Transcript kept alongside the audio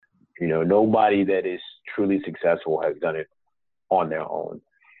Nobody that is truly successful has done it on their own.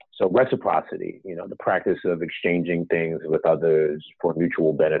 So reciprocity, the practice of exchanging things with others for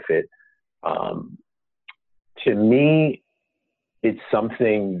mutual benefit. To me, it's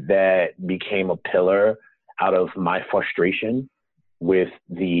something that became a pillar out of my frustration with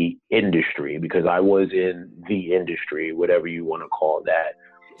the industry, because I was in the industry, whatever you want to call that.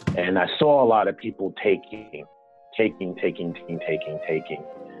 And I saw a lot of people taking,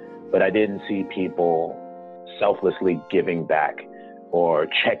 but I didn't see people selflessly giving back or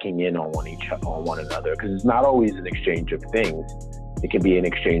checking in on one another, because it's not always an exchange of things. It can be an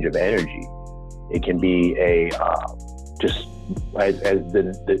exchange of energy. It can be a just as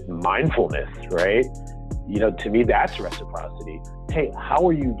the mindfulness, right? To me, that's reciprocity. Hey, how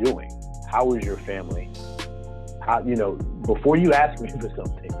are you doing? How is your family? How, before you ask me for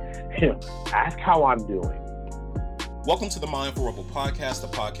something, ask how I'm doing. Welcome to the Mindful Rebel podcast, the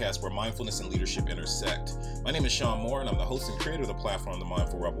podcast where mindfulness and leadership intersect. My name is Sean Moore, and I'm the host and creator of the platform, The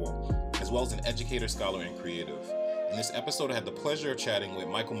Mindful Rebel, as well as an educator, scholar, and creative. In this episode, I had the pleasure of chatting with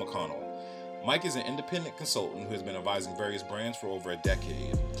Michael McConnell. Mike is an independent consultant who has been advising various brands for over a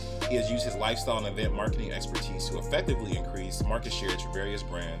decade. He has used his lifestyle and event marketing expertise to effectively increase market share to various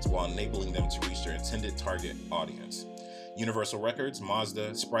brands while enabling them to reach their intended target audience. Universal Records,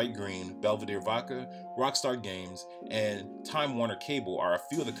 Mazda, Sprite Green, Belvedere Vodka, Rockstar Games, and Time Warner Cable are a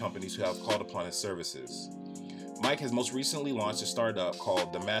few of the companies who have called upon his services. Mike has most recently launched a startup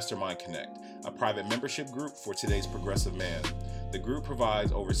called the Mastermind Connect, a private membership group for today's progressive man. The group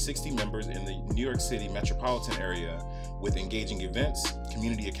provides over 60 members in the New York City metropolitan area with engaging events,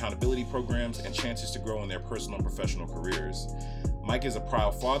 community accountability programs, and chances to grow in their personal and professional careers. Mike is a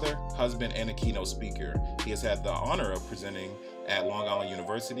proud father, husband, and a keynote speaker. He has had the honor of presenting at Long Island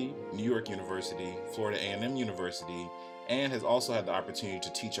University, New York University, Florida A&M University, and has also had the opportunity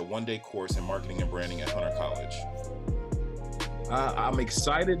to teach a one-day course in marketing and branding at Hunter College. I'm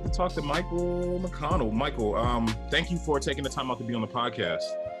excited to talk to Michael McConnell. Michael, thank you for taking the time out to be on the podcast.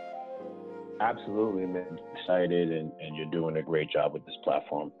 Absolutely, man. Excited, and you're doing a great job with this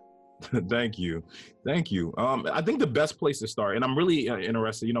platform. Thank you. I think the best place to start, and I'm really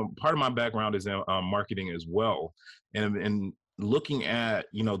interested, part of my background is in marketing as well. And looking at,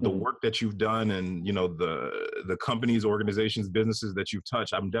 the work that you've done and, the companies, organizations, businesses that you've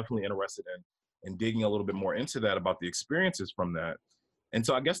touched, I'm definitely interested in digging a little bit more into that, about the experiences from that. And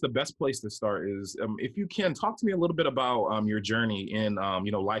so I guess the best place to start is, if you can, talk to me a little bit about your journey in,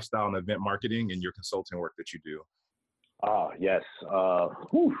 lifestyle and event marketing and your consulting work that you do. Yes.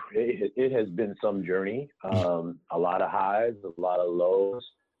 It has been some journey, a lot of highs, a lot of lows,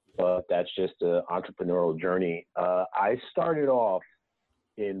 but that's just the entrepreneurial journey. I started off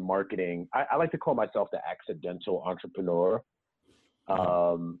in marketing. I like to call myself the accidental entrepreneur.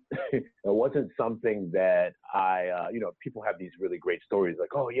 It wasn't something that people have these really great stories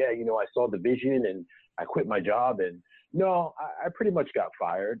like, oh yeah, I saw the vision and I quit my job. And no, I pretty much got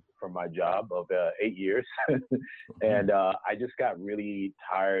fired from my job of 8 years. And I just got really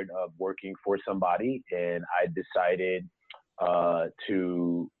tired of working for somebody. And I decided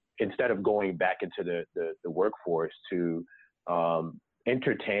to, instead of going back into the workforce, to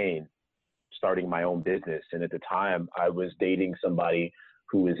entertain starting my own business. And at the time I was dating somebody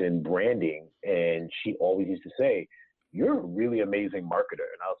who was in branding, and she always used to say, "You're a really amazing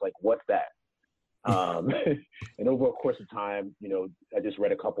marketer." And I was like, "What's that?" And over a course of time, I just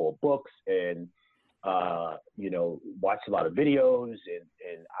read a couple of books and, watched a lot of videos.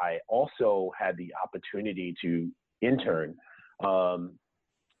 And I also had the opportunity to intern.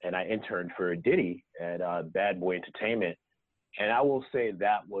 And I interned for Diddy at Bad Boy Entertainment. And I will say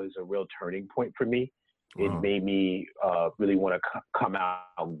that was a real turning point for me. Wow. It made me really want to come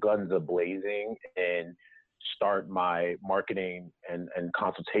out guns a-blazing and start my marketing and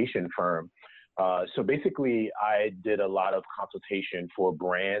consultation firm. So basically, I did a lot of consultation for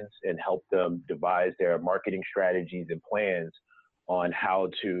brands and helped them devise their marketing strategies and plans on how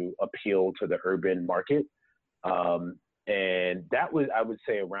to appeal to the urban market. And that was, I would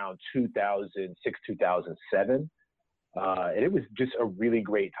say, around 2006, 2007. And it was just a really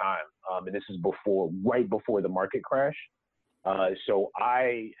great time. And this is right before the market crash. So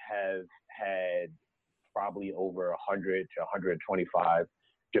I have had probably over 100 to 125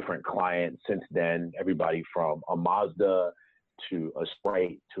 different clients since then, everybody from a Mazda to a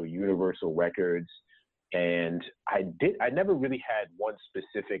Sprite to a Universal Records. And I never really had one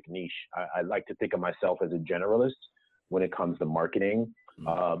specific niche. I like to think of myself as a generalist when it comes to marketing.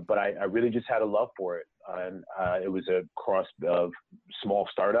 But I really just had a love for it. And it was a cross of small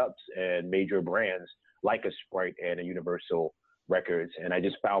startups and major brands like a Sprite and a Universal records, and I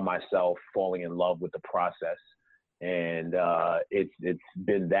just found myself falling in love with the process. And it's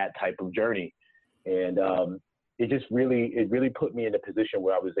been that type of journey. And it really put me in a position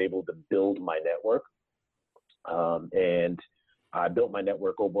where I was able to build my network. And I built my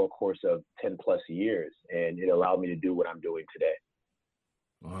network over a course of 10 plus years, and it allowed me to do what I'm doing today.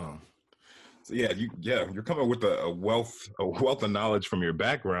 Wow. So you're coming with a wealth of knowledge from your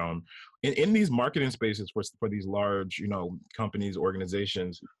background in these marketing spaces for these large, companies,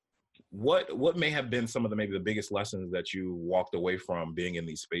 organizations. What may have been some of maybe the biggest lessons that you walked away from being in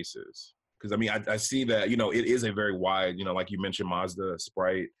these spaces? Because I mean, I see that, it is a very wide, like you mentioned, Mazda,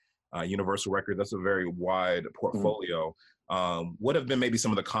 Sprite, Universal Records, that's a very wide portfolio. What have been maybe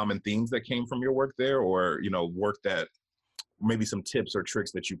some of the common themes that came from your work there, or, work that maybe some tips or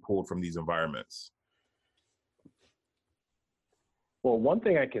tricks that you pulled from these environments? Well, one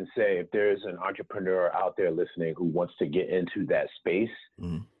thing I can say, if there's an entrepreneur out there listening who wants to get into that space,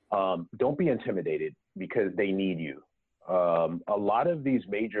 don't be intimidated, because they need you. A lot of these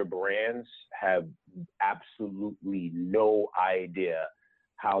major brands have absolutely no idea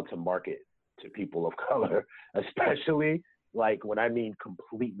how to market to people of color, especially like when I mean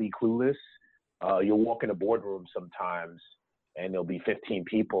completely clueless. You'll walk in a boardroom sometimes and there'll be 15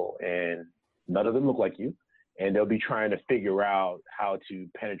 people and none of them look like you. And they'll be trying to figure out how to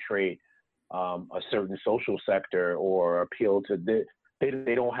penetrate a certain social sector or appeal to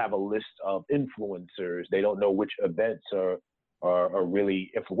they don't have a list of influencers. They don't know which events are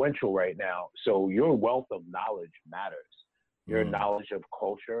really influential right now. So your wealth of knowledge matters. Your knowledge of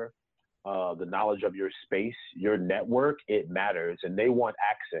culture, the knowledge of your space, your network, it matters. And they want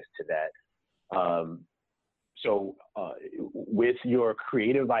access to that. So with your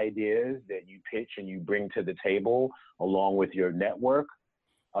creative ideas that you pitch and you bring to the table along with your network,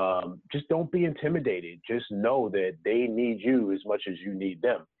 just don't be intimidated. Just know that they need you as much as you need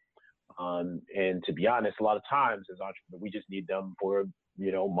them. And to be honest, a lot of times as entrepreneurs, we just need them for,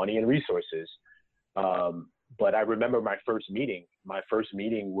 money and resources. But I remember my first meeting. My first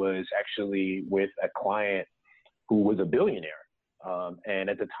meeting was actually with a client who was a billionaire. And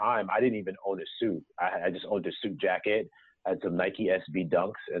at the time, I didn't even own a suit. I just owned a suit jacket, had some Nike SB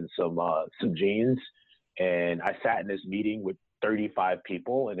Dunks and some jeans. And I sat in this meeting with 35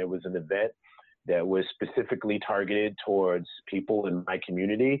 people, and it was an event that was specifically targeted towards people in my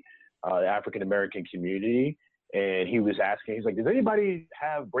community, the African-American community. And he was asking, he's like, does anybody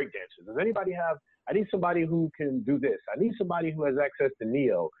have breakdancers? Does anybody have, I need somebody who can do this. I need somebody who has access to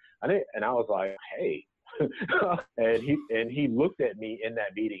Neo. And I was like, hey. and he looked at me in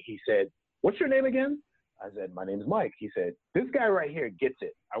that meeting. He said, what's your name again? I said, my name is Mike. He said, this guy right here gets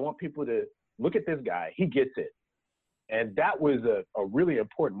it. I want people to look at this guy. He gets it. And that was a really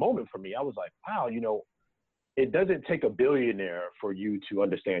important moment for me. I was like, wow, it doesn't take a billionaire for you to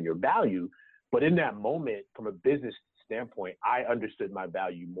understand your value. But in that moment, from a business standpoint, I understood my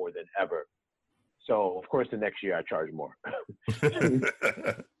value more than ever. So, of course, the next year I charge more.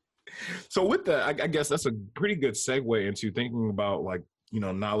 So with that, I guess that's a pretty good segue into thinking about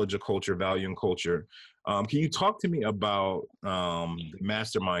knowledge of culture, value and culture. Can you talk to me about the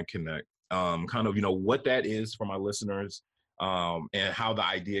Mastermind Connect? Kind of, what that is for my listeners, and how the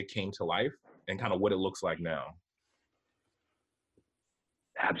idea came to life and kind of what it looks like now.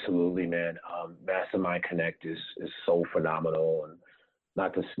 Absolutely, man. Mastermind Connect is so phenomenal, and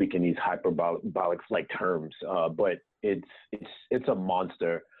not to speak in these hyperbolic like terms, but it's a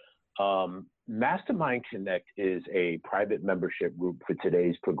monster. Mastermind Connect is a private membership group for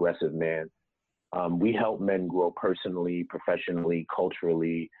today's progressive man. We help men grow personally, professionally,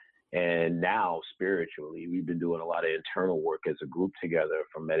 culturally, and now spiritually. We've been doing a lot of internal work as a group together,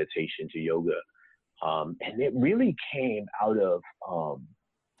 from meditation to yoga. And it really came out of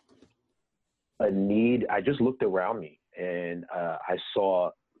a need. I just looked around me and I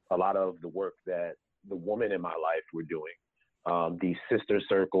saw a lot of the work that the women in my life were doing. These sister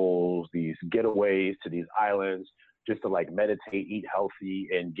circles, these getaways to these islands, just to meditate, eat healthy,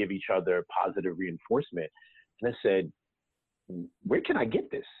 and give each other positive reinforcement. And I said, where can I get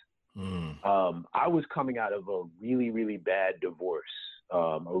this? I was coming out of a really, really bad divorce,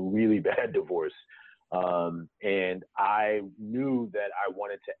 and I knew that I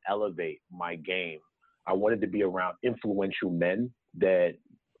wanted to elevate my game. I wanted to be around influential men that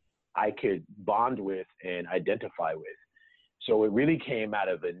I could bond with and identify with. So it really came out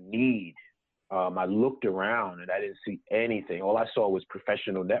of a need. I looked around and I didn't see anything. All I saw was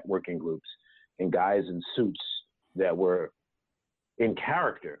professional networking groups and guys in suits that were in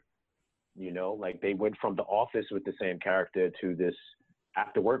character, they went from the office with the same character to this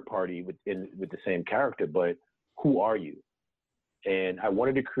after work party with the same character. But who are you? And I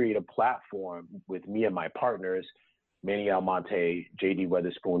wanted to create a platform with me and my partners, Manny Almonte, J.D.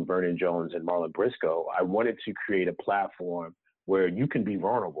 Weatherspoon, Vernon Jones, and Marlon Briscoe. I wanted to create a platform where you can be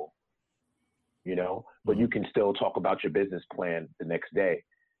vulnerable, but you can still talk about your business plan the next day.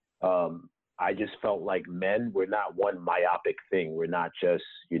 I just felt like men were not one myopic thing. We're not just,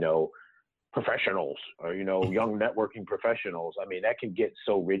 professionals or, young networking professionals. I mean, that can get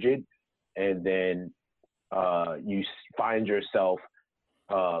so rigid. And then you find yourself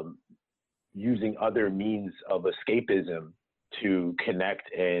using other means of escapism to connect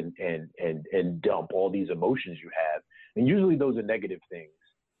and dump all these emotions you have. And usually those are negative things.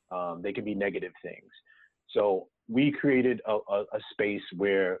 They can be negative things. So we created a space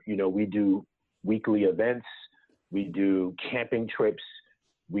where, we do weekly events, we do camping trips,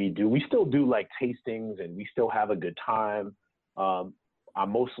 we still do like tastings, and we still have a good time. I'm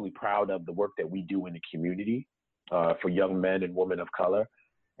mostly proud of the work that we do in the community for young men and women of color.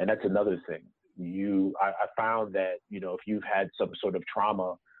 And that's another thing. I found that, if you've had some sort of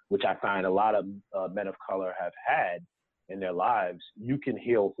trauma, which I find a lot of men of color have had in their lives, you can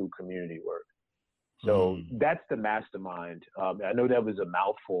heal through community work. So that's the mastermind. I know that was a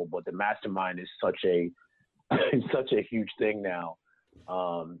mouthful, but the mastermind is such a huge thing now,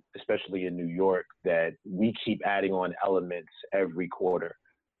 especially in New York, that we keep adding on elements every quarter.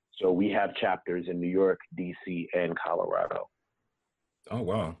 So we have chapters in New York, DC, and Colorado. Oh,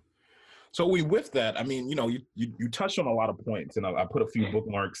 wow. So with that, I mean, you touched on a lot of points, and I put a few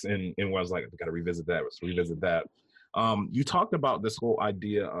bookmarks in where I was like, I got to revisit that. Let's revisit that. You talked about this whole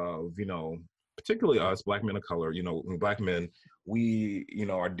idea of, particularly us Black men of color, Black men, we,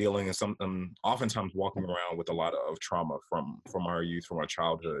 are dealing in something, oftentimes walking around with a lot of trauma from our youth, from our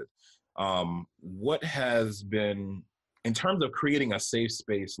childhood. What has been, in terms of creating a safe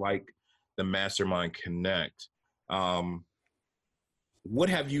space like the Mastermind Connect, what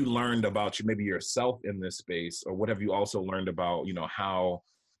have you learned about maybe yourself in this space, or what have you also learned about, how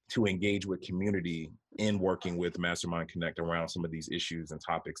to engage with community in working with Mastermind Connect around some of these issues and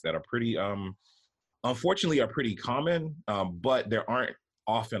topics that are pretty, unfortunately, are pretty common, but there aren't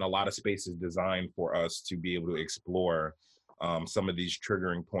often a lot of spaces designed for us to be able to explore some of these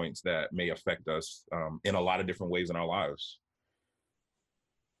triggering points that may affect us in a lot of different ways in our lives.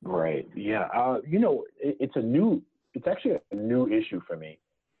 Right. Yeah. It's actually a new issue for me.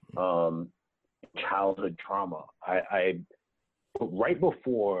 Childhood trauma. Right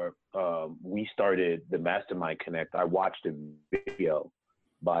before we started the Mastermind Connect, I watched a video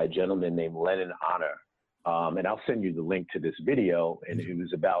by a gentleman named Lennon Honor. And I'll send you the link to this video. And it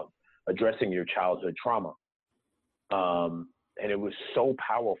was about addressing your childhood trauma. And it was so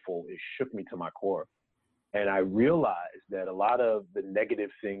powerful, it shook me to my core. And I realized that a lot of the negative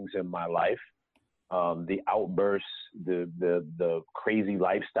things in my life, the outbursts, the crazy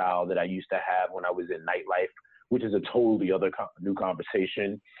lifestyle that I used to have when I was in nightlife, which is a totally other new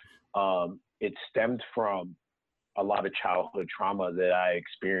conversation. It stemmed from a lot of childhood trauma that I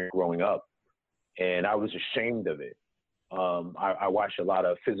experienced growing up, and I was ashamed of it. I watched a lot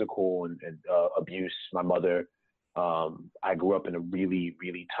of physical and abuse. My mother, I grew up in a really,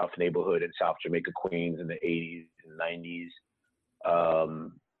 really tough neighborhood in South Jamaica, Queens in the 80s and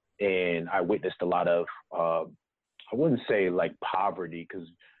 90s. And I witnessed a lot of, I wouldn't say like poverty, because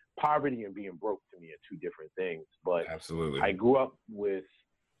poverty and being broke to me are two different things. But absolutely, I grew up with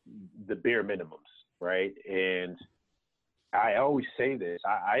the bare minimums, right? And I always say this,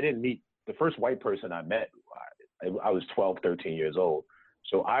 I didn't meet the first white person I met. I was 12, 13 years old.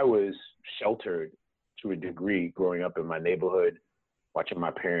 So I was sheltered to a degree growing up in my neighborhood, watching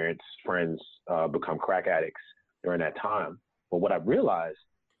my parents, friends become crack addicts during that time. But what I realized,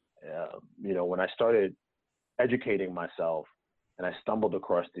 when I started educating myself and I stumbled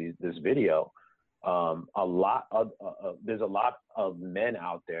across this video, there's a lot of men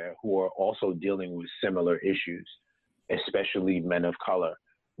out there who are also dealing with similar issues, especially men of color.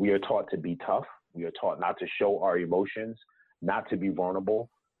 We are taught to be tough. We are taught not to show our emotions, not to be vulnerable.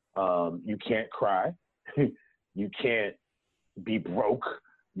 You can't cry. You can't be broke.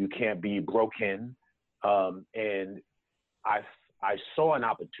 You can't be broken. And I saw an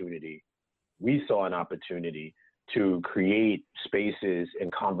opportunity. We saw an opportunity to create spaces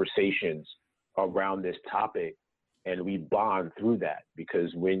and conversations around this topic, and we bond through that,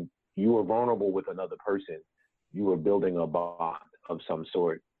 because when you are vulnerable with another person, you are building a bond of some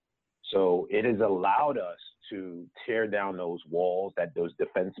sort. So it has allowed us to tear down those walls, those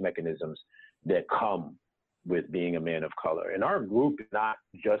defense mechanisms that come with being a man of color. And our group is not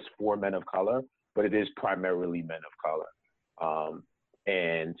just for men of color, but it is primarily men of color.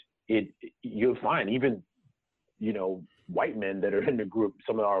 And you'll find even, white men that are in the group,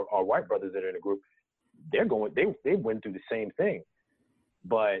 some of our white brothers that are in the group, they went through the same thing.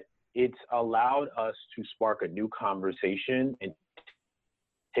 But it's allowed us to spark a new conversation and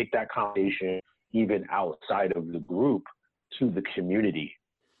take that conversation even outside of the group to the community.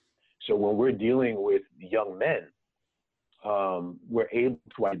 So when we're dealing with young men, we're able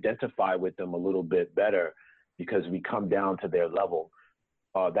to identify with them a little bit better because we come down to their level.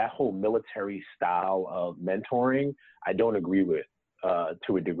 That whole military style of mentoring, I don't agree with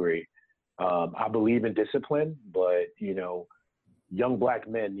to a degree. I believe in discipline, but young Black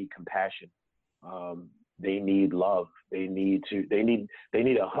men need compassion. They need love. They need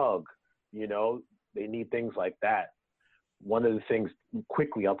a hug. They need things like that. One of the things,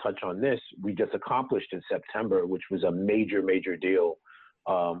 quickly, I'll touch on this, we just accomplished in September, which was a major, major deal.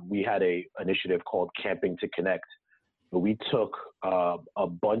 We had a initiative called Camping to Connect. We took a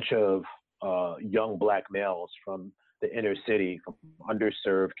bunch of young Black males from the inner city, from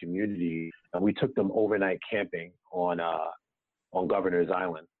underserved communities, and we took them overnight camping on Governor's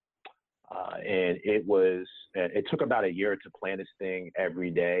Island. And it took about a year to plan this thing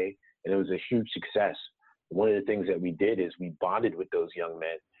every day, and it was a huge success. One of the things that we did is we bonded with those young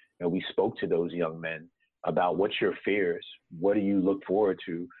men, and we spoke to those young men about what's your fears, what do you look forward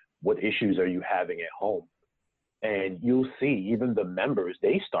to, what issues are you having at home. And you'll see even the members,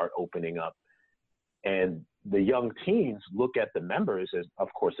 they start opening up. And the young teens look at the members as, of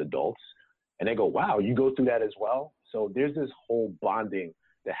course, adults, and they go, wow, you go through that as well? So there's this whole bonding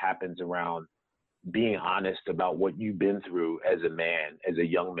that happens around being honest about what you've been through as a man, as a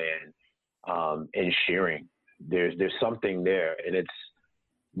young man, and sharing. There's something there, and it's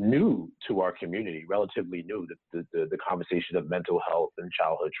new to our community, relatively new, the conversation of mental health and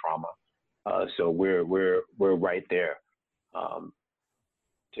childhood trauma. So we're right there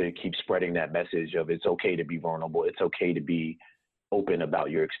to keep spreading that message of it's okay to be vulnerable. It's okay to be open about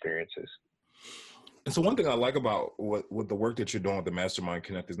your experiences. And so one thing I like about what the work that you're doing with the Mastermind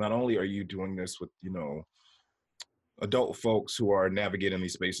Connect is not only are you doing this with, adult folks who are navigating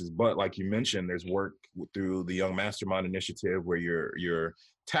these spaces, but like you mentioned, there's work through the Young Mastermind Initiative where you're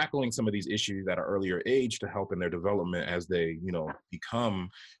tackling some of these issues at an earlier age to help in their development as they, become,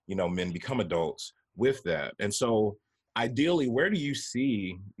 men become adults with that. And so ideally, where do you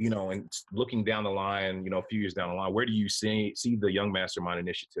see, and looking down the line, a few years down the line, where do you see the Young Mastermind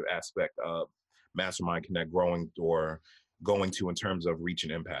Initiative aspect of Mastermind Connect growing or going to in terms of reach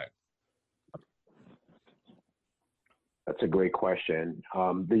and impact? That's a great question.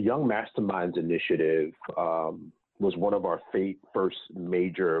 The Young Masterminds Initiative was one of our first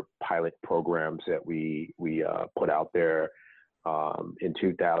major pilot programs that we put out there in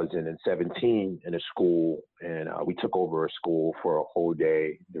 2017 in a school, and we took over a school for a whole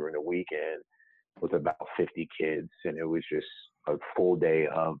day during the weekend with about 50 kids, and it was just a full day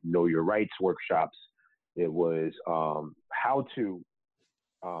of Know Your Rights workshops. It was how to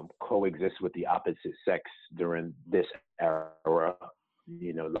coexist with the opposite sex during this era,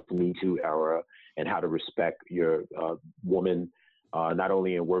 the Me Too era, and how to respect your woman, not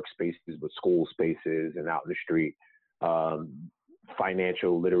only in workspaces, but school spaces and out in the street,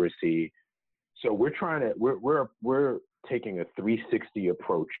 financial literacy. So we're taking a 360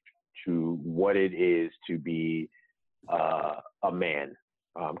 approach to what it is to be a man.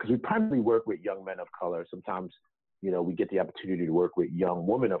 Because we primarily work with young men of color. Sometimes, we get the opportunity to work with young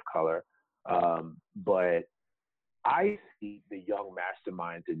women of color. But I see the Young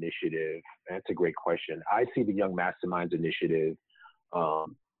Masterminds Initiative, that's a great question. I see the Young Masterminds Initiative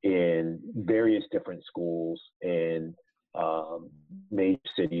in various different schools in major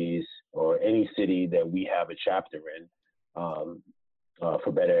cities or any city that we have a chapter in,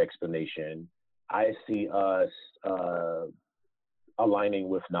 for better explanation. I see us aligning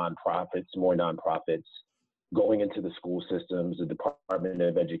with more nonprofits, going into the school systems, the Department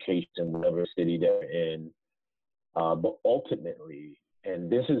of Education, whatever city they're in. But ultimately, and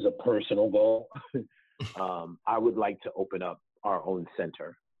this is a personal goal, I would like to open up our own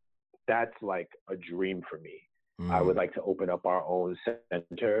center. That's like a dream for me. I would like to open up our own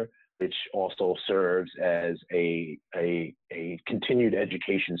center, which also serves as a continued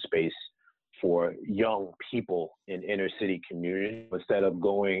education space for young people in inner city communities. Instead of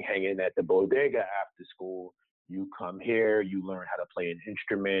hanging at the bodega after school, you come here, you learn how to play an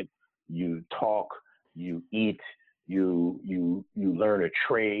instrument, you talk, you eat, you learn a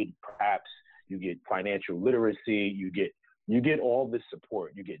trade, perhaps you get financial literacy, you get all this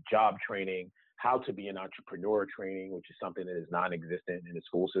support, you get job training, how to be an entrepreneur training, which is something that is non-existent in the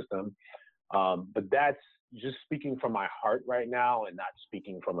school system. But that's just speaking from my heart right now and not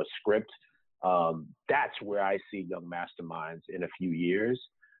speaking from a script. That's where I see young masterminds in a few years.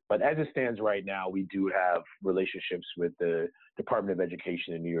 But as it stands right now, we do have relationships with the Department of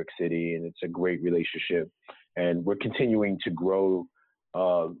Education in New York City, and it's a great relationship. And we're continuing to grow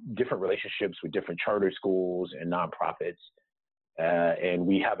different relationships with different charter schools and nonprofits. And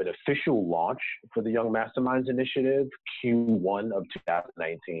we have an official launch for the Young Masterminds Initiative, Q1 of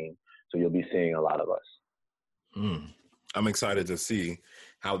 2019. So you'll be seeing a lot of us. I'm excited to see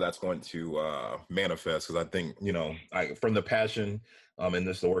how that's going to manifest, because I think, from the passion and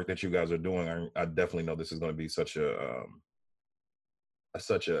the work that you guys are doing, I definitely know this is going to be such a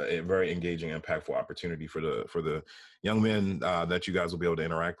very engaging, impactful opportunity for the young men that you guys will be able to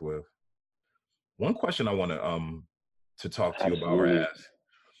interact with. One question I want to talk to you about or ask.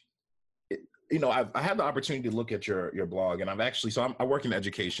 I had the opportunity to look at your blog, and I work in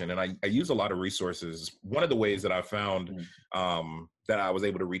education, and I use a lot of resources. One of the ways that I found that I was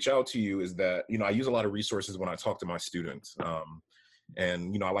able to reach out to you is that, I use a lot of resources when I talk to my students.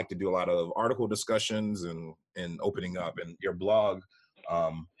 And, I like to do a lot of article discussions and opening up, and your blog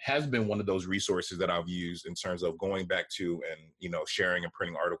has been one of those resources that I've used in terms of going back to and, sharing and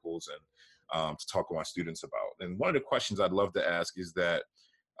printing articles and to talk to my students about. And one of the questions I'd love to ask is that,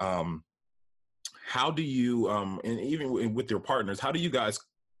 how do you, and even with your partners, how do you guys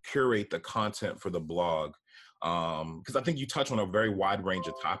curate the content for the blog? Because I think you touch on a very wide range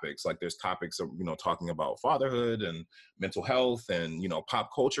of topics. Like there's topics of, talking about fatherhood and mental health and, pop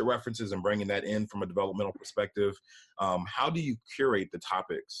culture references and bringing that in from a developmental perspective. How do you curate the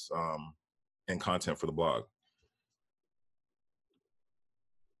topics and content for the blog?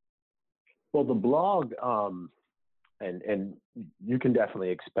 Well, the blog, and you can definitely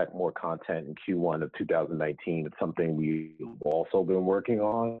expect more content in Q1 of 2019. It's something we've also been working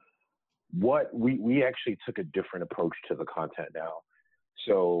on. We actually took a different approach to the content now.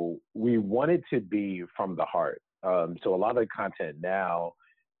 So we wanted to be from the heart. So a lot of the content now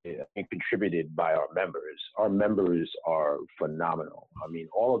is contributed by our members. Our members are phenomenal. I mean,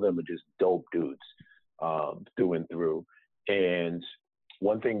 all of them are just dope dudes through and through. And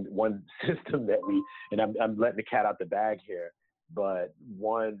one system that I'm letting the cat out the bag here, but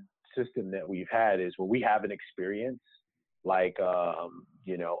one system that we've had is when we have an experience, like, a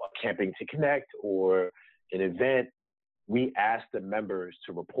Camping to Connect or an event, we ask the members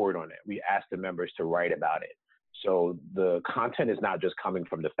to report on it. We ask the members to write about it. So the content is not just coming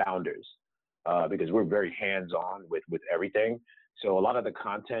from the founders, because we're very hands-on with everything. So a lot of the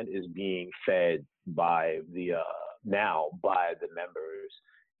content is being fed by now by the members,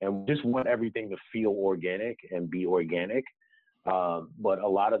 and we just want everything to feel organic and be organic. But a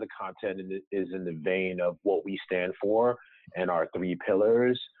lot of the content is in the vein of what we stand for and our three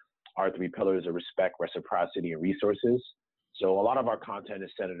pillars. Our three pillars are respect, reciprocity, and resources. So a lot of our content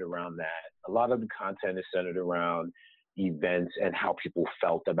is centered around that. A lot of the content is centered around events and how people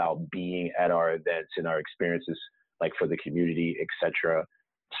felt about being at our events and our experiences, like for the community, etc.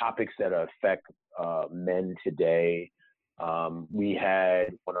 Topics that affect men today. We had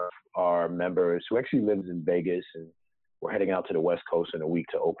one of our members who actually lives in Vegas, and we're heading out to the West Coast in a week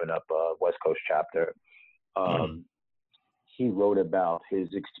to open up a West Coast chapter. He wrote about his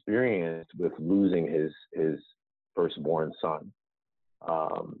experience with losing his firstborn son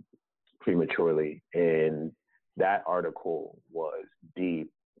prematurely. And that article was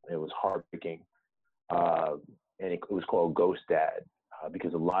deep. It was heartbreaking. And it was called Ghost Dad,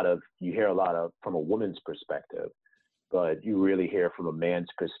 because you hear a lot of from a woman's perspective, but you really hear from a man's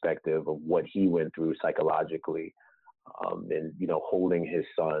perspective of what he went through psychologically, and, holding his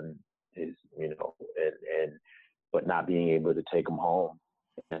son but not being able to take him home.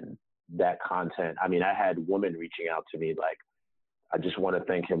 And that content, I mean, I had women reaching out to me like, I just want to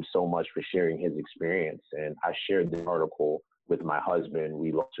thank him so much for sharing his experience. And I shared this article with my husband.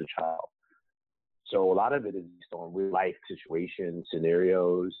 We lost a child. So a lot of it is based on real life situations,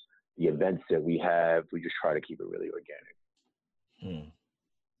 scenarios, the events that we have. We just try to keep it really organic.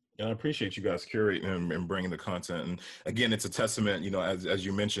 And I appreciate you guys curating and bringing the content. And again, it's a testament, as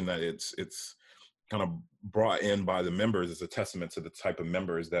you mentioned, that it's kind of brought in by the members. It's a testament to the type of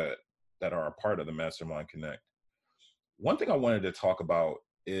members that are a part of the Mastermind Connect. One thing I wanted to talk about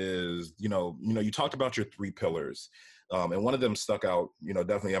is, you talked about your three pillars, and one of them stuck out,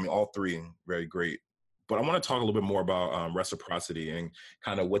 definitely. I mean, all three very great. But I want to talk a little bit more about reciprocity and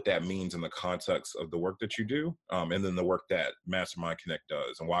kind of what that means in the context of the work that you do, and then the work that Mastermind Connect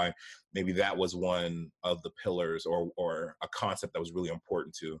does, and why maybe that was one of the pillars or a concept that was really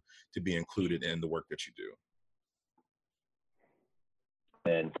important to be included in the work that you do.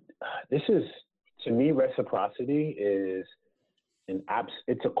 And this is, to me, reciprocity is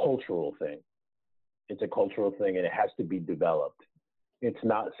it's a cultural thing. It's a cultural thing, and it has to be developed. It's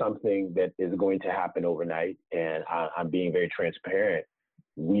not something that is going to happen overnight. And I'm being very transparent.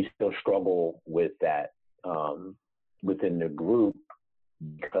 We still struggle with that within the group,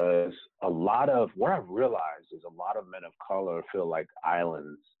 because a lot of what I've realized is a lot of men of color feel like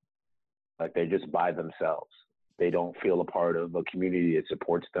islands, like they're just by themselves. They don't feel a part of a community that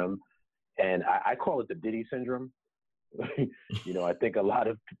supports them. And I call it the Diddy syndrome. I think a lot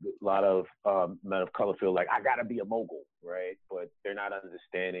of men of color feel like I gotta be a mogul, right? But they're not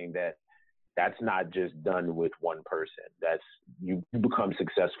understanding that that's not just done with one person. That's you become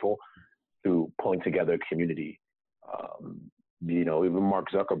successful through pulling together a community. Even Mark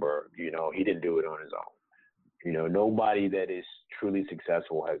Zuckerberg, he didn't do it on his own. Nobody that is truly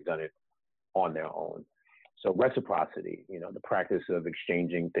successful has done it on their own. So reciprocity, the practice of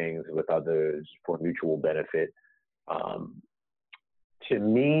exchanging things with others for mutual benefit. To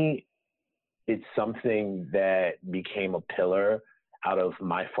me, it's something that became a pillar out of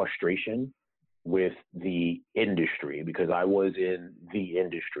my frustration with the industry, because I was in the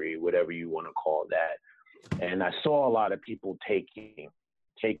industry, whatever you want to call that. And I saw a lot of people taking,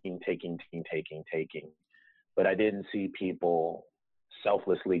 but I didn't see people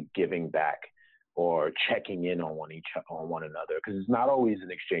selflessly giving back or checking in on one another, because it's not always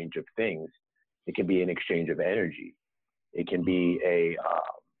an exchange of things. It can be an exchange of energy. It can be a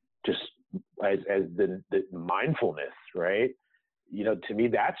just as the mindfulness, right? To me,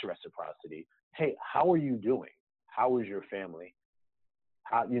 that's reciprocity. Hey, how are you doing? How is your family?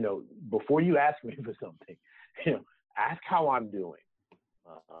 How, before you ask me for something, ask how I'm doing.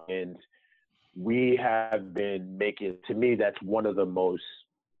 And we have been making, to me, that's one of the most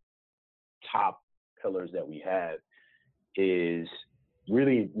top pillars that we have, is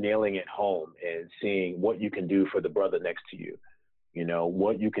really nailing it home and seeing what you can do for the brother next to you,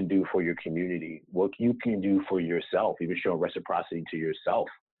 what you can do for your community, what you can do for yourself, even showing reciprocity to yourself,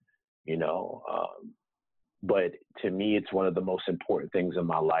 but to me, it's one of the most important things in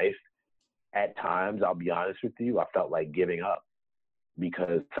my life. At times, I'll be honest with you, I felt like giving up,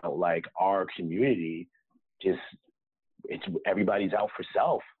 because I felt like our community it's everybody's out for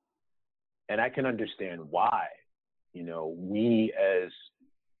self. And I can understand why. We as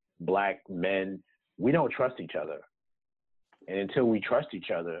Black men, we don't trust each other. And until we trust each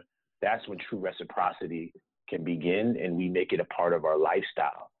other, that's when true reciprocity can begin, and we make it a part of our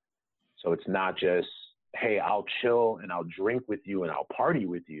lifestyle. So it's not just, hey, I'll chill and I'll drink with you and I'll party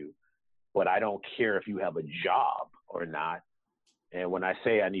with you, but I don't care if you have a job or not. And when I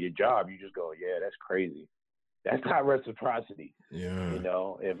say I need a job, you just go, yeah, that's crazy. That's not reciprocity. Yeah.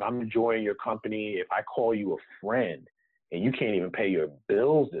 If I'm enjoying your company, if I call you a friend and you can't even pay your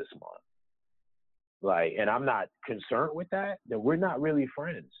bills this month, and I'm not concerned with that, then we're not really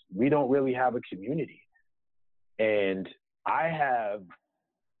friends. We don't really have a community. And I have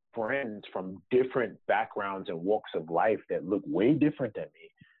friends from different backgrounds and walks of life that look way different than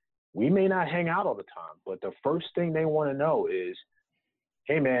me. We may not hang out all the time, but the first thing they want to know is,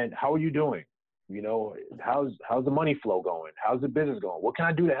 hey man, how are you doing? How's the money flow going? How's the business going? What can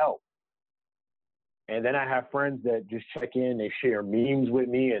I do to help? And then I have friends that just check in, they share memes with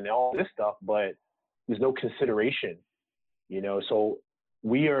me and all this stuff, but there's no consideration, So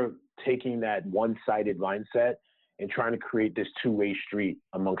we are taking that one-sided mindset and trying to create this two-way street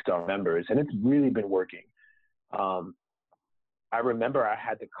amongst our members. And it's really been working. I remember I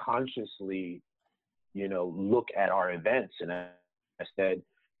had to consciously, look at our events. And I said,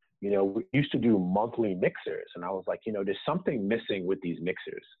 we used to do monthly mixers. And I was like, there's something missing with these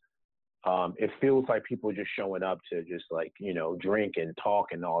mixers. It feels like people are just showing up to just drink and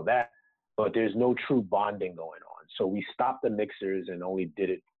talk and all that, but there's no true bonding going on. So we stopped the mixers and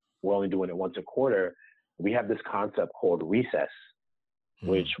we're only doing it once a quarter. We have this concept called recess,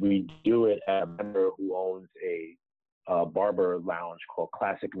 which we do it at a member who owns a barber lounge called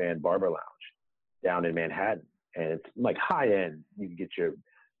Classic Man Barber Lounge down in Manhattan. And it's like high end. You can get your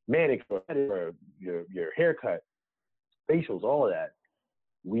manicure, your haircut, facials, all of that.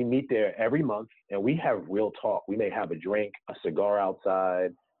 We meet there every month and we have real talk. We may have a drink, a cigar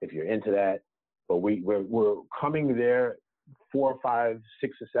outside, if you're into that. But we're coming there, 4 or 5,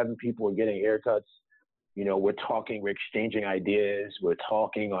 6 or 7 people are getting haircuts. We're talking, we're exchanging ideas, we're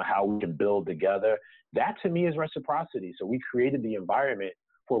talking on how we can build together. That to me is reciprocity. So we created the environment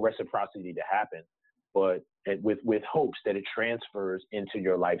for reciprocity to happen, but with hopes that it transfers into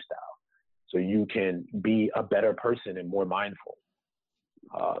your lifestyle, so you can be a better person and more mindful.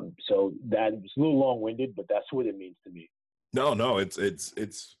 So that's a little long-winded, but that's what it means to me. No, it's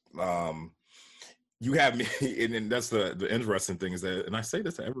You have me, and that's the interesting thing is that, and I say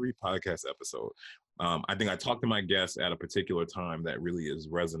this to every podcast episode. I think I talk to my guests at a particular time that really is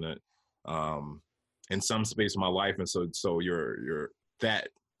resonant in some space of my life, and so you're that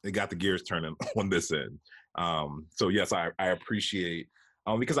it got the gears turning on this end. So yes, I appreciate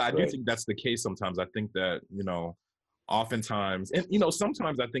because I do Great. think that's the case. Sometimes I think that oftentimes, and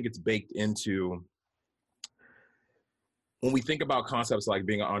sometimes I think it's baked into when we think about concepts like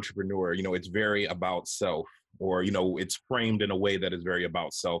being an entrepreneur, it's very about self, or it's framed in a way that is very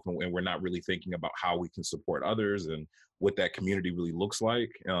about self, and we're not really thinking about how we can support others and what that community really looks like.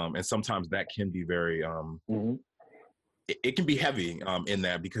 And sometimes that can be very Mm-hmm. it can be heavy in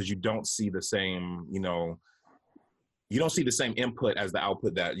that, because you don't see the same you don't see the same input as the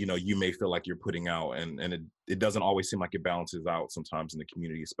output that you may feel like you're putting out, and it doesn't always seem like it balances out sometimes in the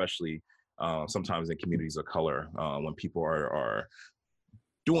community, especially sometimes in communities of color, when people are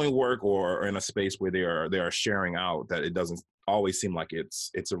doing work or in a space where they are sharing out, that it doesn't always seem like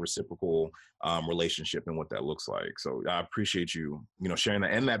it's a reciprocal relationship and what that looks like. So I appreciate you sharing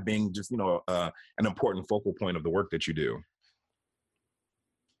that, and that being just an important focal point of the work that you do.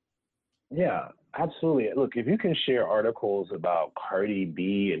 Yeah, absolutely. Look, if you can share articles about Cardi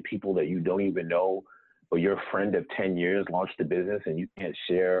B and people that you don't even know, or your friend of 10 years launched a business and you can't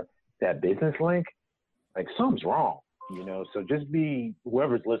share that business link, like something's wrong, So just be,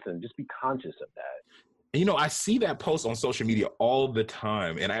 whoever's listening, just be conscious of that. I see that post on social media all the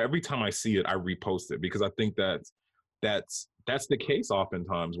time, and every time I see it, I repost it, because I think that's the case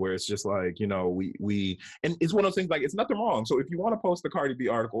oftentimes, where it's just like, we and it's one of those things, like, it's nothing wrong. So if you want to post the Cardi B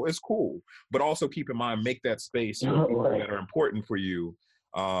article, it's cool, but also keep in mind, make that space for people Right. that are important for you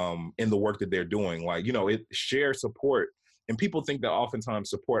in the work that they're doing. Like, it share support, and people think that oftentimes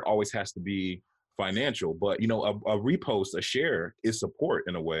support always has to be financial, but a repost, a share is support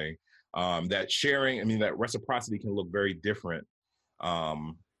in a way. That sharing, that reciprocity can look very different.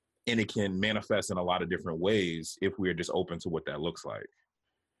 And it can manifest in a lot of different ways if we're just open to what that looks like.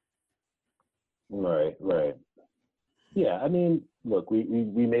 Right, right. Yeah, look, we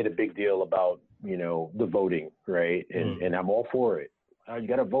made a big deal about, the voting, right? And I'm all for it. You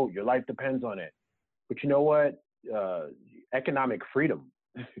got to vote. Your life depends on it. But you know what? Economic freedom,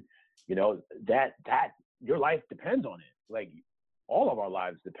 that your life depends on it. Like, all of our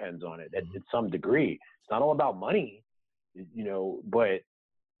lives depends on it at some degree. It's not all about money, but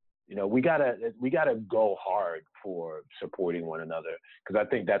we gotta go hard for supporting one another, because I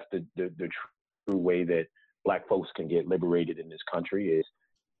think that's the true way that Black folks can get liberated in this country, is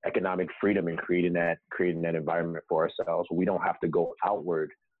economic freedom, and creating that environment for ourselves. We don't have to go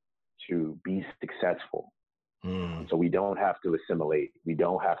outward to be successful. So we don't have to assimilate. We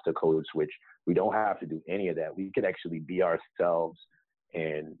don't have to code switch. We don't have to do any of that. We could actually be ourselves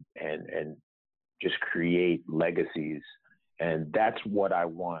and just create legacies. And that's what I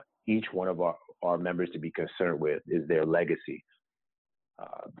want each one of our members to be concerned with, is their legacy.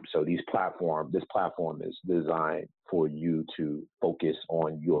 So this platform is designed for you to focus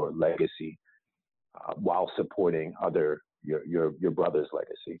on your legacy while supporting your brother's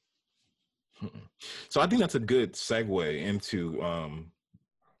legacy. So I think that's a good segue into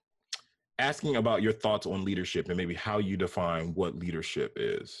asking about your thoughts on leadership, and maybe how you define what leadership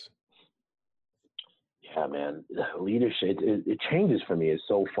is. Yeah, man, leadership, it changes for me. It's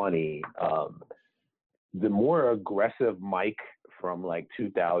so funny. The more aggressive Mike from like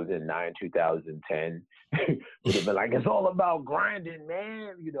 2009, 2010 would have been like, it's all about grinding,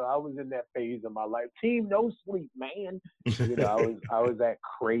 man. I was in that phase of my life. Team, no sleep, man. I was that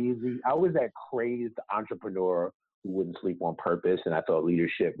crazed entrepreneur who wouldn't sleep on purpose. And I thought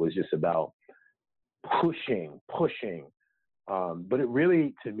leadership was just about pushing. But it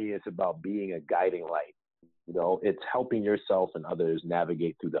really, to me, it's about being a guiding light. It's helping yourself and others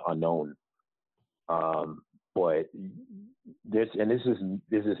navigate through the unknown. But this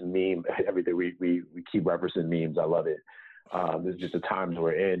is meme. Everything we keep referencing memes. I love it. This is just the times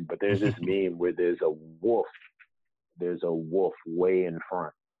we're in. But there's this meme where there's a wolf way in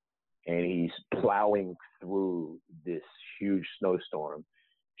front, and he's plowing through this huge snowstorm,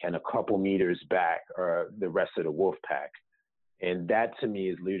 and a couple meters back are the rest of the wolf pack. And that, to me,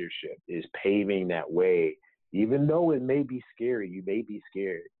 is leadership, is paving that way. Even though it may be scary, you may be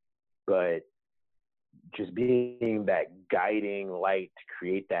scared, but just being that guiding light to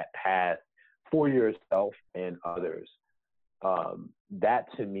create that path for yourself and others. That,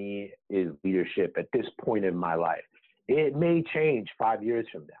 to me, is leadership at this point in my life. It may change 5 years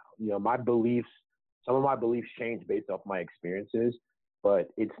from now. Some of my beliefs change based off my experiences, but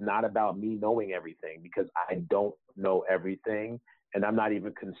it's not about me knowing everything, because I don't know everything, and I'm not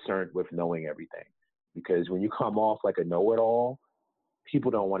even concerned with knowing everything. because when you come off like a know-it-all,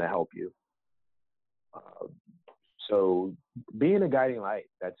 people don't want to help you. So being a guiding light,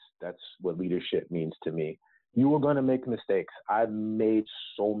 that's what leadership means to me. You are going to make mistakes. I've made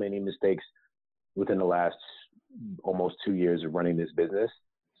so many mistakes within the last almost 2 years of running this business.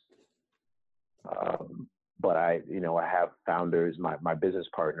 But I have founders, my business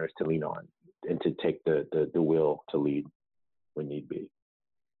partners to lean on and to take the will to lead when need be.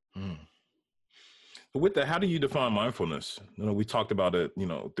 Mm. With that, how do you define mindfulness? We talked about it,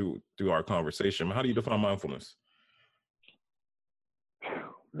 through our conversation. How do you define mindfulness?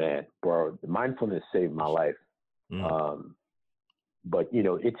 Man, bro, mindfulness saved my life. But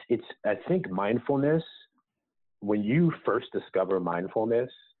it's I think mindfulness, when you first discover mindfulness,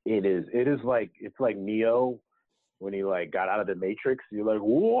 it's like Neo when he like got out of the Matrix. You're like,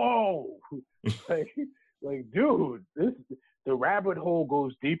 whoa, like dude, the rabbit hole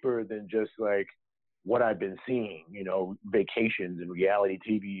goes deeper than just like what I've been seeing, vacations and reality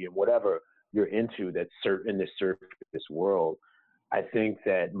TV and whatever you're into that's in the surface world. I think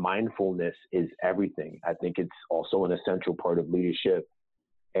that mindfulness is everything. I think it's also an essential part of leadership.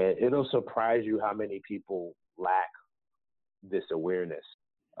 And it'll surprise you how many people lack this awareness.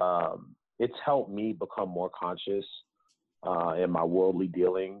 It's helped me become more conscious in my worldly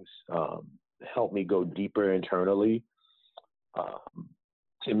dealings, helped me go deeper internally.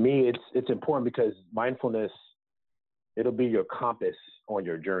 To me, it's important because mindfulness, it'll be your compass on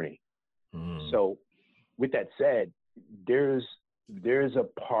your journey. So with that said, there's a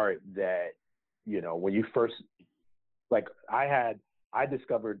part that, when you first, like I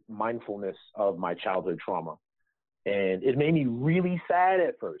discovered mindfulness of my childhood trauma, and it made me really sad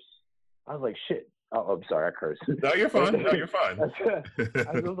at first. I was like, shit. Oh, I'm sorry, I cursed. No, you're fine. No, you're fine. I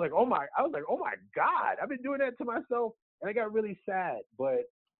was like, oh my God, I've been doing that to myself. And I got really sad. But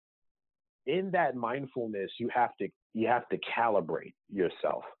in that mindfulness, you have to calibrate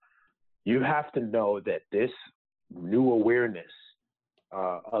yourself. You have to know that this new awareness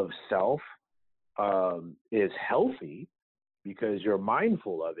of self is healthy because you're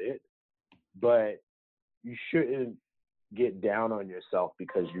mindful of it, but you shouldn't get down on yourself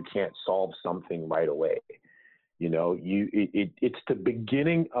because you can't solve something right away. It's the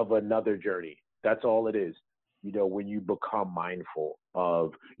beginning of another journey. That's all it is. When you become mindful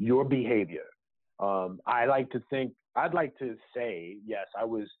of your behavior. I'd like to say, yes, I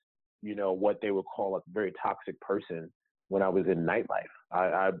was, what they would call a very toxic person when I was in nightlife.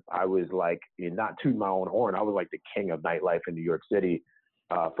 I was like, not to my own horn, I was like the king of nightlife in New York City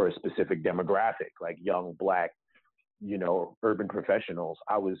for a specific demographic, like young Black, urban professionals.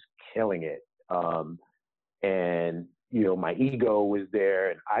 I was killing it. And, my ego was there,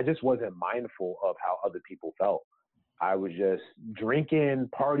 and I just wasn't mindful of how other people felt. I was just drinking,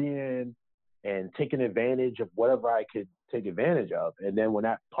 partying, and taking advantage of whatever I could take advantage of. And then when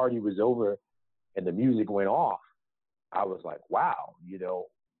that party was over and the music went off, I was like, wow,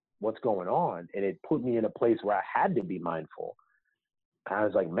 what's going on? And it put me in a place where I had to be mindful. I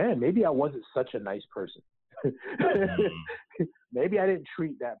was like, man, maybe I wasn't such a nice person. Maybe I didn't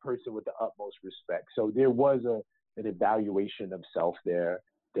treat that person with the utmost respect. So there was an evaluation of self there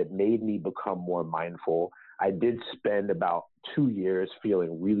that made me become more mindful. I did spend about 2 years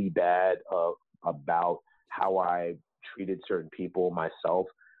feeling really bad about how I treated certain people, myself.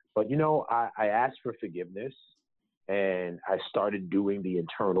 But, I asked for forgiveness, and I started doing the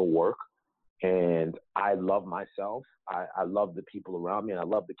internal work, and I love myself. I love the people around me, and I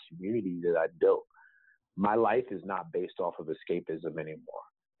love the community that I built. My life is not based off of escapism anymore,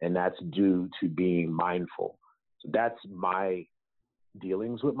 and that's due to being mindful. So that's my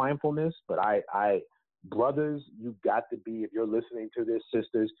dealings with mindfulness. But brothers, you got to be, if you're listening to this,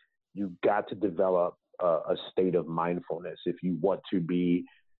 sisters, you got to develop a state of mindfulness if you want to be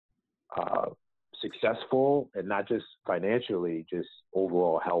successful, and not just financially, just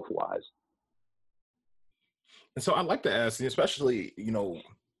overall health-wise. And so I'd like to ask, especially,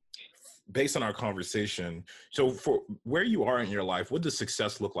 based on our conversation, so for where you are in your life, what does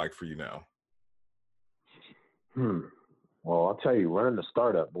success look like for you now? Well, I'll tell you, running a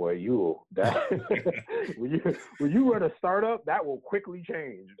startup, boy, when you run a startup, that will quickly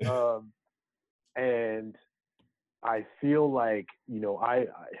change. And I feel like,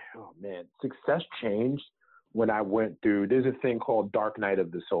 success changed when I went through, there's a thing called Dark Night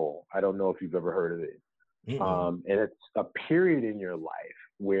of the Soul. I don't know if you've ever heard of it. And it's a period in your life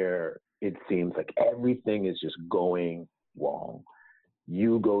where it seems like everything is just going wrong.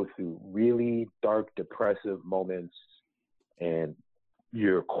 You go through really dark, depressive moments, and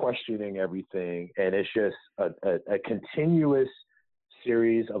you're questioning everything. And it's just a continuous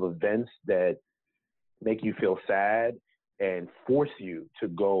series of events that make you feel sad, and force you to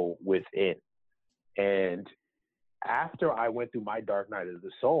go within. And after I went through my dark night of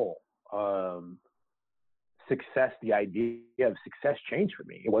the soul, success, the idea of success changed for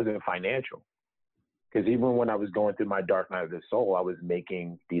me. It wasn't financial. Because even when I was going through my dark night of the soul, I was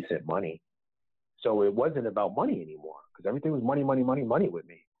making decent money. So it wasn't about money anymore, because everything was money, money, money, money with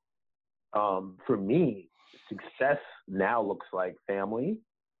me. For me, success now looks like family.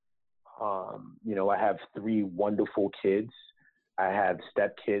 I have 3 wonderful kids. I have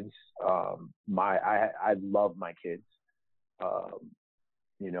stepkids. I love my kids.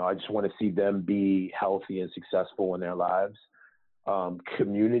 I just want to see them be healthy and successful in their lives.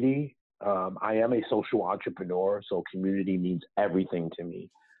 Community. I am a social entrepreneur, so community means everything to me.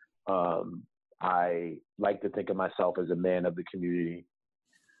 I like to think of myself as a man of the community.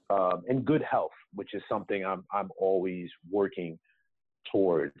 And good health, which is something I'm always working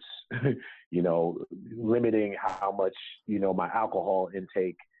towards, limiting how much, my alcohol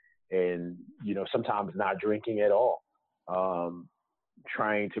intake, and, sometimes not drinking at all.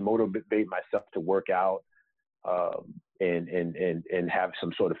 Trying to motivate myself to work out, and have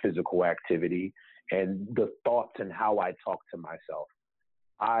some sort of physical activity, and the thoughts and how I talk to myself.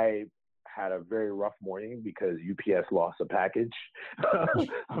 I had a very rough morning because UPS lost a package,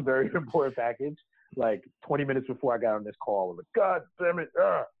 a very important package. Like 20 minutes before I got on this call, I was like, God damn it.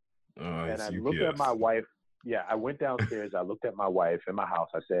 And I looked at my wife. Yeah, I went downstairs. I looked at my wife in my house.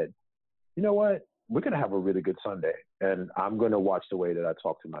 I said, you know what? We're going to have a really good Sunday, and I'm going to watch the way that I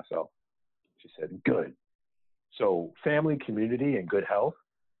talk to myself. She said, good. So family, community, and good health,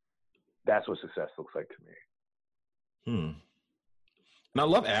 that's what success looks like to me. And I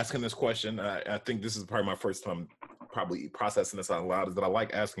love asking this question. I think this is probably my first time probably processing this out loud, is that I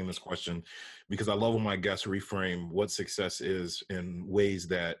like asking this question because I love when my guests reframe what success is in ways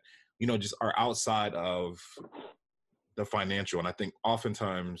that, just are outside of the financial. And I think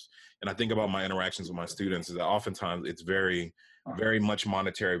oftentimes, and I think about my interactions with my students, is that oftentimes it's very, very much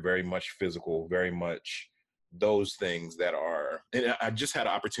monetary, very much physical, very much those things that are, and I just had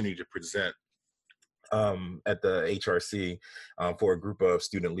an opportunity to present at the HRC for a group of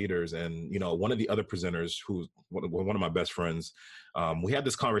student leaders. And, one of the other presenters, who's one of my best friends, we had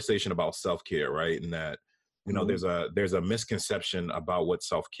this conversation about self-care, right? And that, there's a misconception about what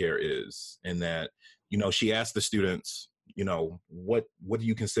self-care is, and that, she asked the students, what do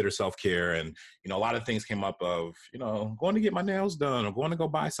you consider self-care? And, a lot of things came up of, going to get my nails done or going to go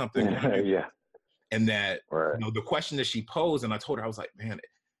buy something. Yeah. And that, right. The question that she posed, and I told her, I was like, man,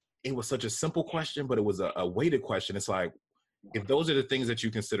 it was such a simple question, but it was a weighted question. It's like, if those are the things that you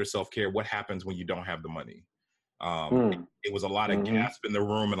consider self-care, what happens when you don't have the money? It was a lot of gasp in the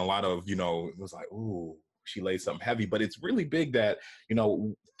room, and a lot of, it was like, ooh, she laid something heavy. But it's really big that,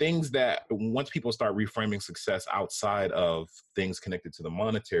 things that once people start reframing success outside of things connected to the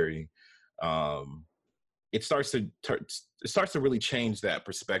monetary, it starts to really change that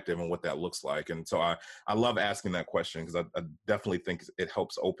perspective and what that looks like. And so I love asking that question, because I definitely think it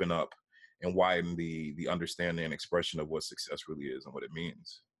helps open up and widen the understanding and expression of what success really is and what it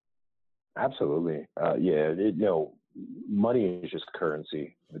means. Absolutely. Money is just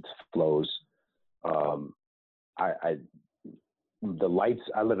currency. It flows. The lights,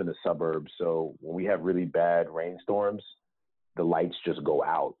 I live in the suburbs, so when we have really bad rainstorms, the lights just go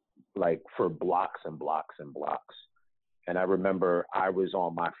out, like for blocks and blocks and blocks. And I remember I was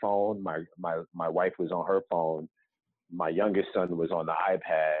on my phone, my wife was on her phone, my youngest son was on the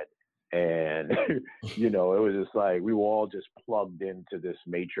iPad, and it was just like we were all just plugged into this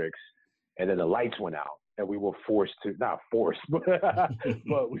matrix, and then the lights went out, and we were not forced,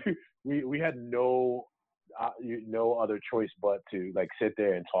 but we had no other choice but to like sit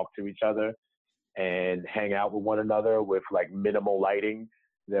there and talk to each other and hang out with one another with like minimal lighting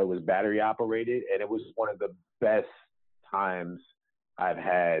that was battery operated. And it was one of the best times I've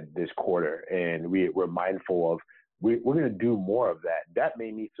had this quarter. And we're mindful of, we're going to do more of that. That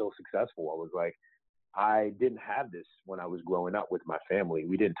made me feel successful. I was like, I didn't have this when I was growing up with my family.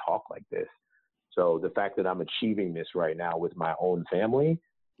 We didn't talk like this. So the fact that I'm achieving this right now with my own family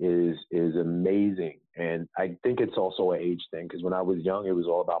is amazing. And I think it's also an age thing, because when I was young, it was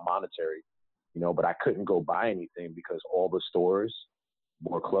all about monetary, but I couldn't go buy anything because all the stores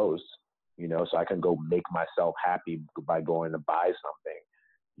were closed, so I can go make myself happy by going to buy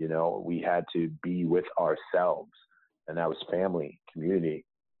something. We had to be with ourselves, and that was family, community.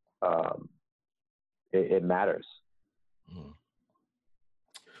 It matters.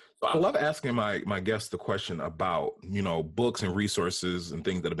 I love asking my guests the question about, books and resources and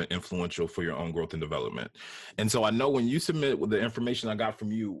things that have been influential for your own growth and development. And so I know when you submit with the information I got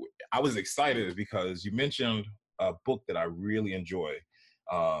from you, I was excited because you mentioned a book that I really enjoy.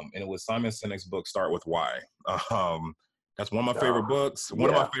 And it was Simon Sinek's book, Start With Why. That's one of my favorite books, one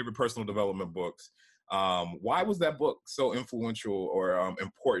of my favorite personal development books. Why was that book so influential or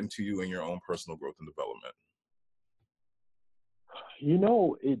important to you in your own personal growth and development?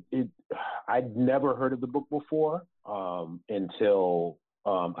 I'd never heard of the book before until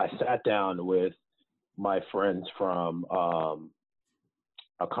I sat down with my friends from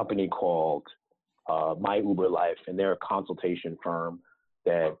a company called My Uber Life, and they're a consultation firm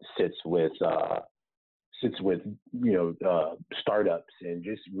that sits with startups and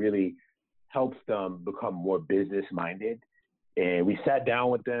just really helps them become more business minded. And we sat down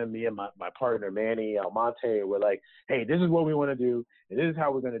with them, me and my partner, Manny Almonte, and we're like, hey, this is what we want to do, and this is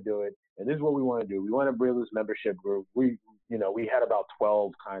how we're going to do it, and this is what we want to do. We want to build this membership group. We had about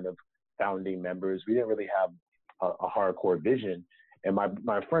 12 kind of founding members. We didn't really have a hardcore vision. And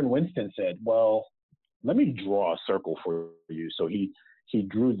my friend Winston said, well, let me draw a circle for you. So he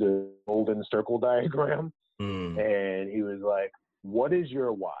drew the golden circle diagram, and he was like, what is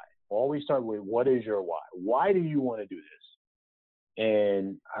your why? Always start with, what is your why? Why do you want to do this?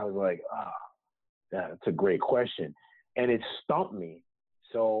 And I was like, that's a great question. And it stumped me.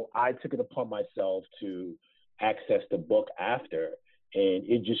 So I took it upon myself to access the book after, and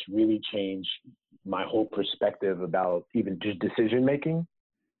it just really changed my whole perspective about even just decision making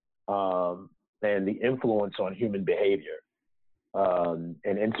and the influence on human behavior and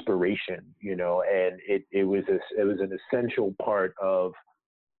inspiration, and it was an essential part of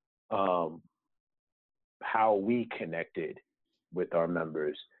how we connected with our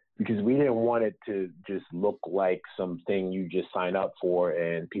members, because we didn't want it to just look like something you just sign up for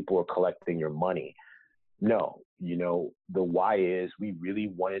and people are collecting your money. No, the why is we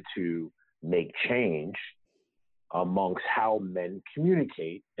really wanted to make change amongst how men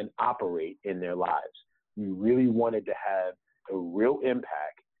communicate and operate in their lives. We really wanted to have a real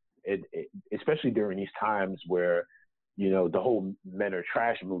impact, especially during these times where, the whole men are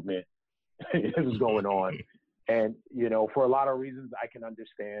trash movement is going on. And, for a lot of reasons, I can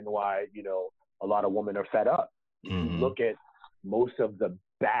understand why, a lot of women are fed up. If you look at most of the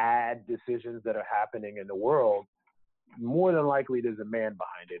bad decisions that are happening in the world, more than likely there's a man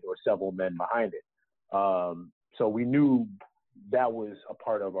behind it or several men behind it. So we knew that was a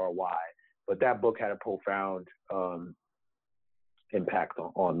part of our why. But that book had a profound impact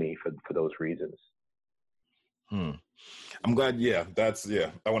on me for those reasons. I'm glad. Yeah,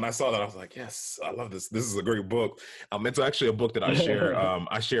 when I saw that, I was like, yes, I love this. This is a great book. It's actually a book that I share.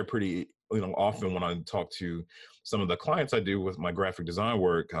 I share pretty, often when I talk to some of the clients I do with my graphic design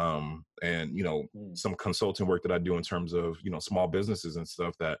work, and some consulting work that I do in terms of small businesses and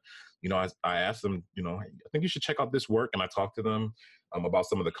stuff. That I ask them, I think you should check out this work, and I talk to them about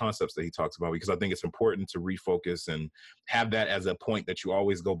some of the concepts that he talks about, because I think it's important to refocus and have that as a point that you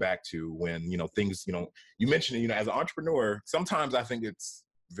always go back to when, things, you mentioned, as an entrepreneur, sometimes I think it's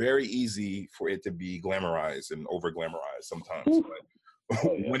very easy for it to be glamorized and over glamorized sometimes.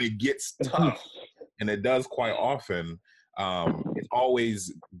 But when it gets tough, and it does quite often, it's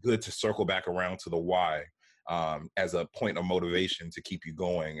always good to circle back around to the why. As a point of motivation to keep you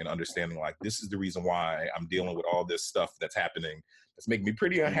going and understanding, like, this is the reason why I'm dealing with all this stuff that's happening. It's making me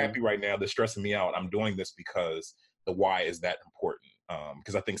pretty unhappy right now. That's stressing me out. I'm doing this because the why is that important.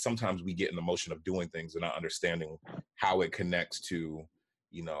 Because I think sometimes we get in the motion of doing things and not understanding how it connects to,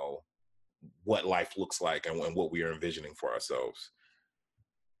 what life looks like and what we are envisioning for ourselves.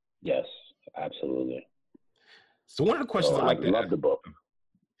 Yes, absolutely. So one of the questions I like to love the book.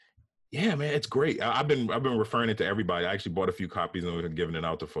 Yeah, man, it's great. I've been referring it to everybody. I actually bought a few copies and we've been giving it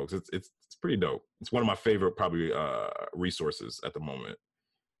out to folks. It's pretty dope. It's one of my favorite probably resources at the moment.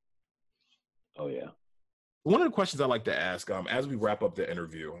 Oh yeah. One of the questions I like to ask as we wrap up the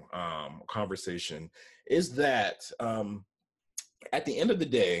interview conversation is that at the end of the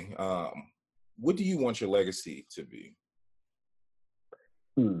day, what do you want your legacy to be?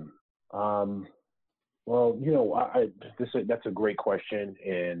 Well, that's a great question,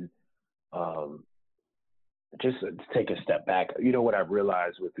 and just to take a step back, what I've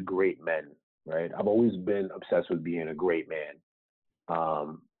realized with the great men, right? I've always been obsessed with being a great man,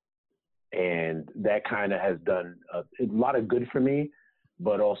 and that kind of has done a lot of good for me,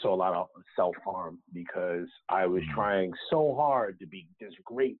 but also a lot of self-harm, because I was trying so hard to be this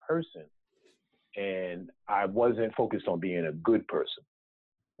great person, and I wasn't focused on being a good person,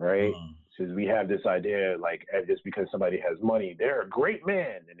 right? Because we have this idea, like, just because somebody has money, they're a great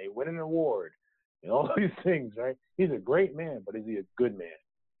man and they win an award and all these things, right? He's a great man, but is he a good man?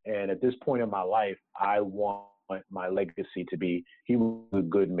 And at this point in my life, I want my legacy to be he was a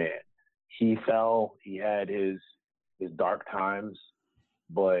good man. He fell, he had his dark times,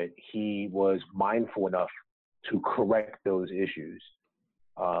 but he was mindful enough to correct those issues.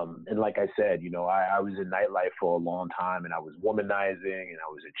 And like I said, I was in nightlife for a long time, and I was womanizing, and I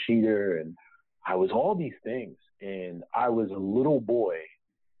was a cheater, and I was all these things. And I was a little boy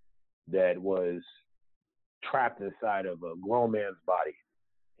that was trapped inside of a grown man's body.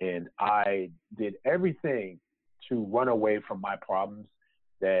 And I did everything to run away from my problems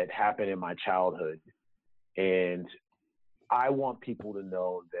that happened in my childhood. And I want people to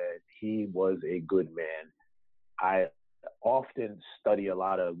know that he was a good man. I often study a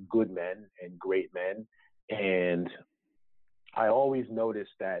lot of good men and great men, and I always notice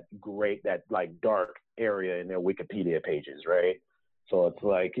that like dark area in their Wikipedia pages, right? So it's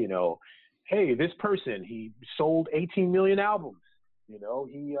like, hey, this person, he sold 18 million albums. He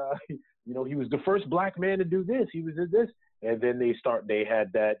was the first black man to do this. He was in this. And then they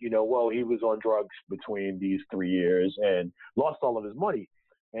had that, well, he was on drugs between these 3 years and lost all of his money.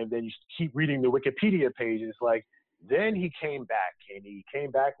 And then you keep reading the Wikipedia pages, like, then he came back, and he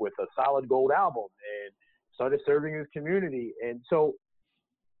came back with a solid gold album and started serving his community. And so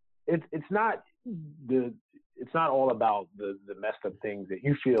it's not all about the messed up things that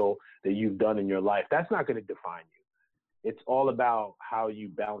you feel that you've done in your life. That's not going to define you. It's all about how you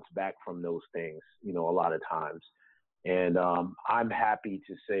bounce back from those things, a lot of times. And I'm happy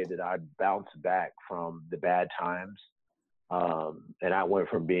to say that I bounced back from the bad times. And I went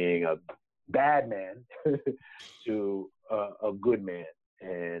from being a bad man to a good man.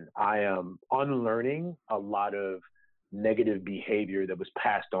 And I am unlearning a lot of negative behavior that was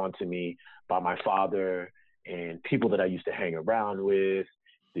passed on to me by my father and people that I used to hang around with,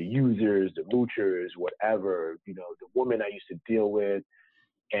 the users, the moochers, whatever, the woman I used to deal with.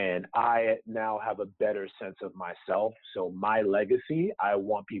 And I now have a better sense of myself. So my legacy, I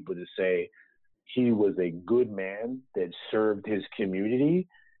want people to say he was a good man that served his community,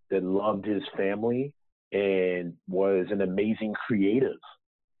 that loved his family, and was an amazing creative,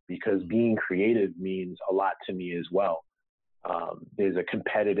 because being creative means a lot to me as well. There's a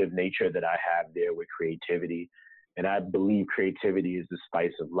competitive nature that I have there with creativity, and I believe creativity is the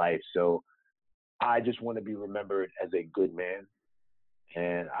spice of life. So I just want to be remembered as a good man,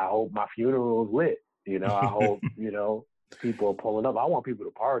 and I hope my funeral is lit. I hope, people are pulling up. I want people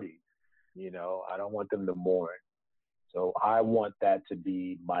to party. I don't want them to mourn. So I want that to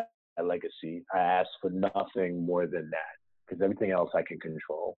be my legacy. I ask for nothing more than that, because everything else I can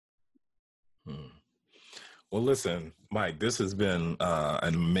control. Well, listen, Mike, this has been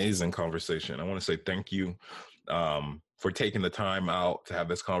an amazing conversation. I want to say thank you for taking the time out to have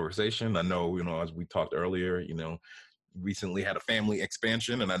this conversation. I know, as we talked earlier, recently had a family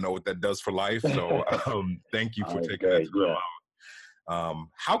expansion, and I know what that does for life. So thank you for taking that time out.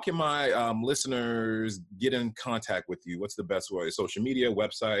 How can my listeners get in contact with you? What's the best way? Social media,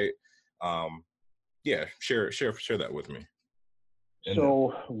 website? Share that with me.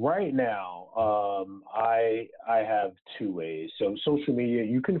 So right now, I have two ways. So social media,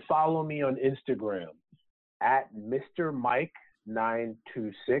 you can follow me on Instagram at Mr. Mike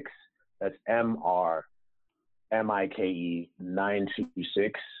 926. That's MrMike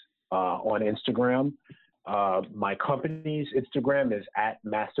 926 on Instagram. My company's Instagram is at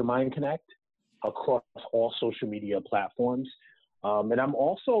Mastermind Connect across all social media platforms. And I'm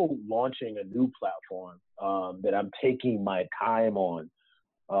also launching a new platform that I'm taking my time on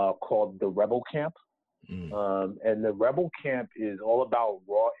called the Rebel Camp. And the Rebel Camp is all about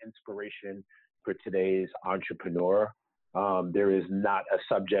raw inspiration for today's entrepreneur. There is not a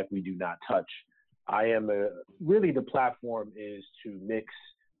subject we do not touch. Really the platform is to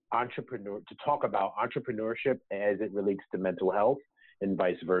talk about entrepreneurship as it relates to mental health and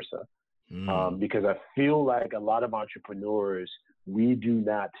vice versa. Because I feel like a lot of entrepreneurs, we do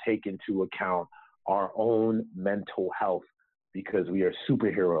not take into account our own mental health, because we are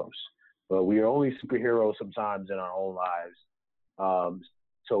superheroes, but we are only superheroes sometimes in our own lives.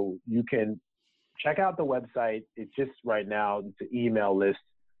 So you can check out the website. It's just right now, it's an email list,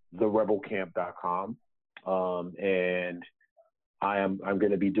 therebelcamp.com. And I'm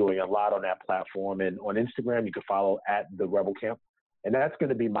going to be doing a lot on that platform. And on Instagram, you can follow at the Rebel Camp. And that's going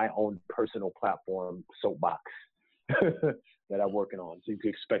to be my own personal platform, soapbox, that I'm working on. So you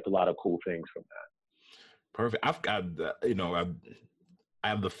can expect a lot of cool things from that. Perfect. I've got, I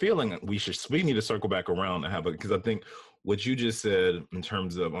have the feeling that we need to circle back around and because I think what you just said in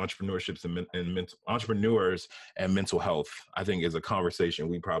terms of entrepreneurships and entrepreneurs and mental health, I think is a conversation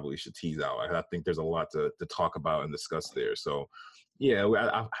we probably should tease out. I think there's a lot to talk about and discuss there. So yeah,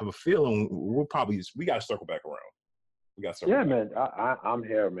 I have a feeling we got to circle back around. Man, I'm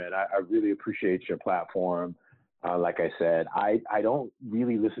here, man. I really appreciate your platform. Like I said, I don't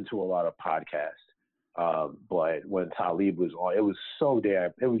really listen to a lot of podcasts, but when Talib was on, it was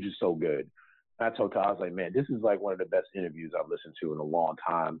just so good. I told Talib, I was like, man, this is like one of the best interviews I've listened to in a long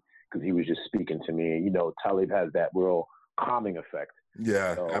time, because he was just speaking to me. And, Talib has that real calming effect.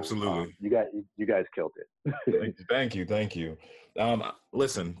 Yeah, so, absolutely. You guys killed it. Thank you.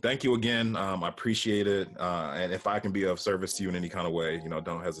 Listen, thank you again. I appreciate it. And if I can be of service to you in any kind of way,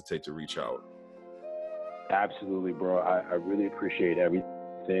 don't hesitate to reach out. Absolutely, bro. I really appreciate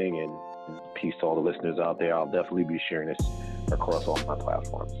everything, and peace to all the listeners out there. I'll definitely be sharing this across all my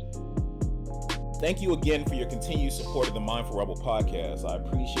platforms. Thank you again for your continued support of the Mindful Rebel podcast. I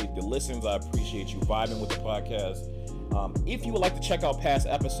appreciate the listens. I appreciate you vibing with the podcast. If you would like to check out past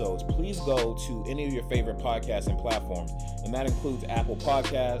episodes, please go to any of your favorite podcasting platforms, and that includes Apple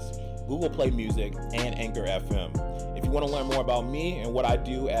Podcasts, Google Play Music, and Anchor FM. If you want to learn more about me and what I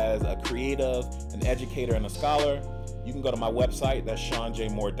do as a creative, an educator, and a scholar, you can go to my website. That's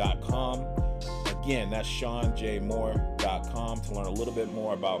SeanJMoore.com. Again, that's SeanJMoore.com to learn a little bit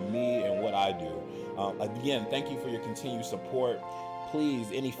more about me and what I do. Again, thank you for your continued support. Please,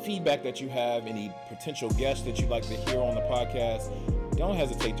 any feedback that you have, any potential guests that you'd like to hear on the podcast, don't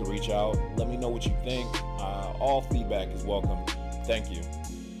hesitate to reach out. Let me know what you think. All feedback is welcome. Thank you.